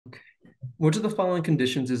Which of the following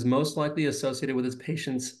conditions is most likely associated with this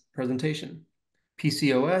patient's presentation?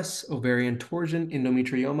 PCOS, ovarian torsion,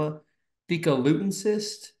 endometrioma, fecal Lutein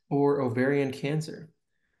cyst, or ovarian cancer?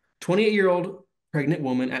 28-year-old pregnant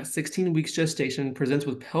woman at 16 weeks gestation presents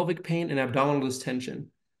with pelvic pain and abdominal distension.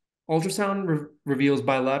 Ultrasound reveals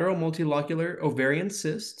bilateral multilocular ovarian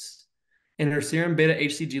cysts, and her serum beta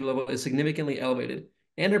HCG level is significantly elevated,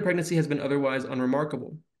 and her pregnancy has been otherwise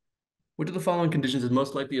unremarkable. Which of the following conditions is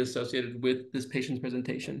most likely associated with this patient's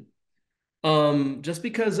presentation? Just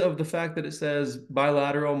because of the fact that it says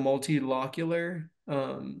bilateral multilocular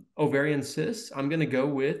ovarian cysts, I'm gonna go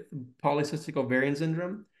with polycystic ovarian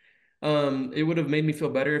syndrome. It would have made me feel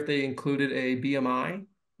better if they included a BMI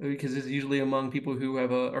because it's usually among people who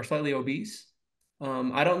are slightly obese.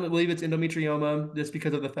 I don't believe it's endometrioma just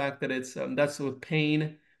because of the fact that it's that's with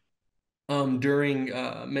pain during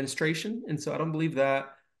menstruation, and so I don't believe that.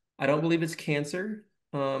 I don't believe it's cancer,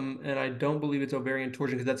 and I don't believe it's ovarian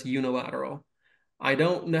torsion because that's unilateral. I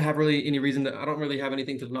don't have really any reason to. I don't really have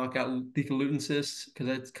anything to knock out fecal Lutein cysts because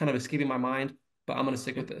it's kind of escaping my mind. But I'm gonna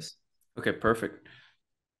stick with this. Okay, perfect.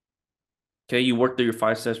 Okay, you worked through your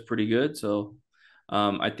 5 steps pretty good. So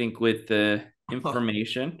I think with the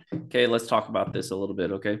information, okay, let's talk about this a little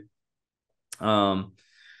bit, okay? Um,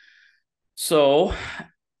 so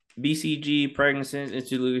BCG pregnancy,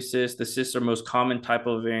 interlude cysts, the cysts are most common type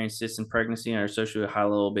of ovarian cysts in pregnancy and are associated with high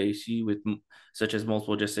level obesity with such as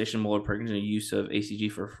multiple gestation, molar pregnancy, and use of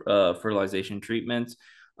ACG for fertilization treatments.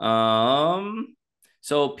 Um,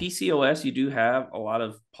 so PCOS, you do have a lot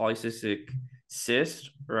of polycystic cysts,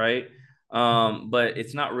 right? But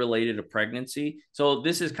it's not related to pregnancy. So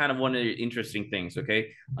this is kind of one of the interesting things,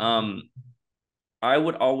 okay? I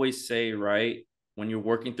would always say, right, when you're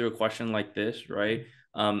working through a question like this, right,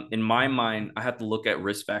 in my mind, I have to look at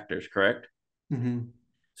risk factors, correct? Mm-hmm.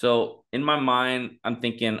 So in my mind, I'm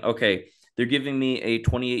thinking, okay, they're giving me a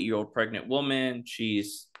 28-year-old pregnant woman.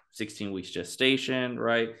 She's 16 weeks gestation,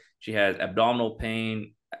 right? She has abdominal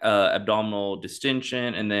pain, abdominal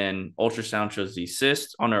distension, and then ultrasound shows these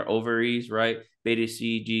cysts on her ovaries, right? Beta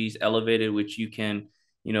CGs elevated, which you can,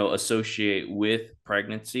 associate with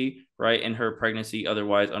pregnancy, right? And her pregnancy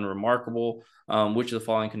otherwise unremarkable. Which of the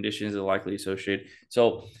following conditions are likely associated?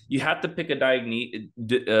 So you have to pick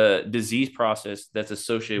a disease process that's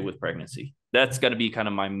associated with pregnancy. That's got to be kind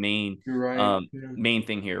of my main You're right. Yeah. main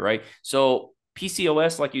thing here, right? So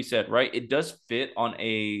PCOS, like you said, right, it does fit on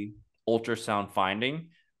a ultrasound finding,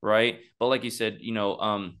 right? But like you said,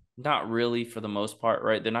 not really for the most part,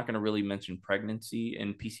 right? They're not going to really mention pregnancy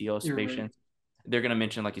in PCOS You're right. patients. They're going to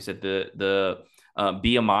mention, like you said, the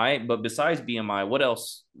BMI. But besides BMI, what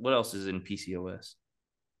else? What else is in PCOS?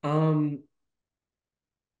 Um,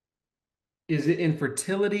 is it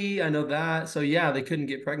infertility? I know that. So yeah, they couldn't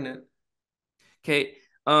get pregnant. Okay.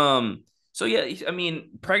 Um, so yeah, I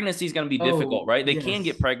mean, pregnancy is going to be difficult, Oh, right? They can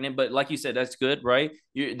get yes. pregnant, but like you said, that's good, right?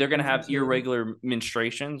 They're going to have Infertility. irregular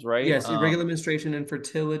menstruations, right? Yes, irregular menstruation,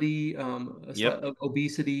 infertility, a slight Yep, of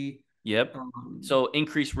obesity. yep. Um, So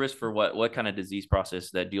increased risk for what? What kind of disease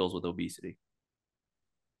process that deals with obesity?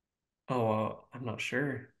 I'm not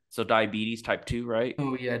sure. So diabetes type 2, right?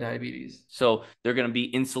 Oh yeah, diabetes. So they're going to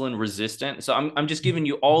be insulin resistant. So I'm just giving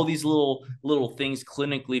you all these little things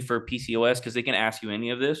clinically for PCOS because they can ask you any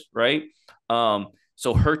of this, right?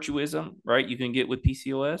 So hirsutism, right? You can get with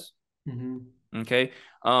PCOS. Hmm. Okay.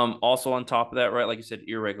 Also on top of that, right? Like you said,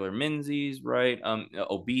 irregular menses, right?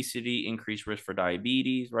 Obesity, increased risk for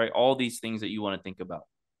diabetes, right? All these things that you want to think about.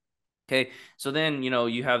 Okay. So then,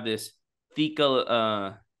 you have this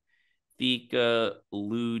theca, theca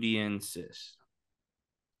lutein cyst.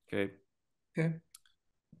 Okay. Okay.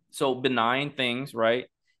 So benign things, right?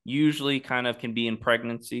 Usually kind of can be in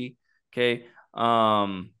pregnancy. Okay.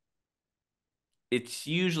 It's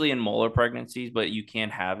usually in molar pregnancies, but you can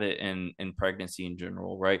have it in pregnancy in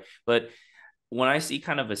general, right? But when I see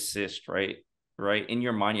kind of a cyst, right, in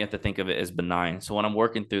your mind, you have to think of it as benign. So when I'm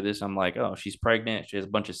working through this, I'm like, oh, she's pregnant. She has a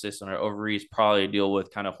bunch of cysts on her ovaries, probably deal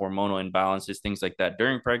with kind of hormonal imbalances, things like that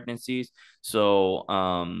during pregnancies. So,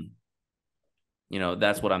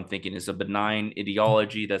 that's what I'm thinking. It's a benign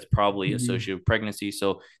etiology that's probably Hmm. associated with pregnancy.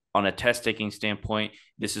 So on a test taking standpoint,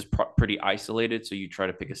 this is pretty isolated. So you try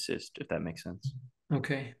to pick a cyst, if that makes sense.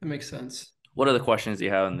 Okay, that makes sense. What other questions do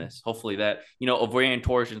you have on this? Hopefully that, ovarian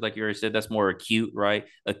torsions, like you already said, that's more acute, right?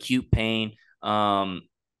 Acute pain, unilateral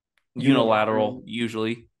Unilateral.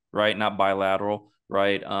 usually, right? Not bilateral,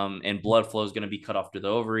 right? And blood flow is going to be cut off to the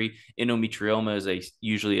ovary. Endometrioma is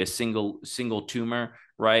usually a single tumor,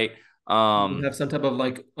 right? You have some type of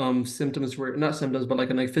like symptoms where not symptoms, but like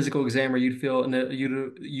a like physical exam where you'd feel an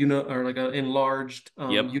or like an enlarged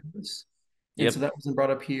Yep. uterus. And so Yep. that wasn't brought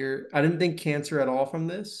up here. I didn't think cancer at all from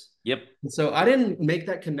this. Yep. And so I didn't make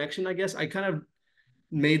that connection, I guess. I kind of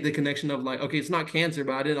made the connection of like, okay, it's not cancer,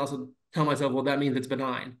 but I didn't also tell myself, well, that means it's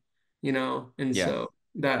benign, you know? And Yeah. so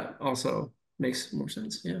that also makes more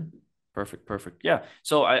sense. Yeah. Perfect. Perfect. Yeah.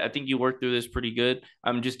 So I think you worked through this pretty good.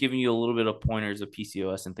 I'm just giving you a little bit of pointers of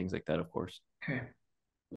PCOS and things like that, of course. Okay.